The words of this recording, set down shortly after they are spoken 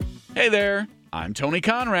Hey there, I'm Tony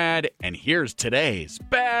Conrad, and here's today's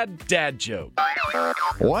bad dad joke.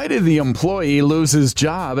 Why did the employee lose his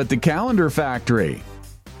job at the calendar factory?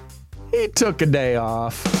 He took a day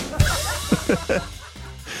off.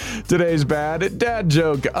 Today's bad dad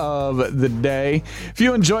joke of the day. If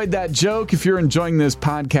you enjoyed that joke, if you're enjoying this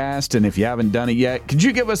podcast, and if you haven't done it yet, could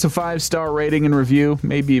you give us a 5-star rating and review?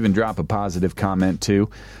 Maybe even drop a positive comment too.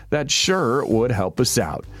 That sure would help us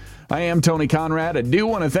out. I am Tony Conrad. I do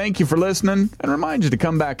want to thank you for listening and remind you to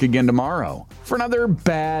come back again tomorrow for another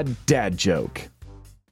bad dad joke.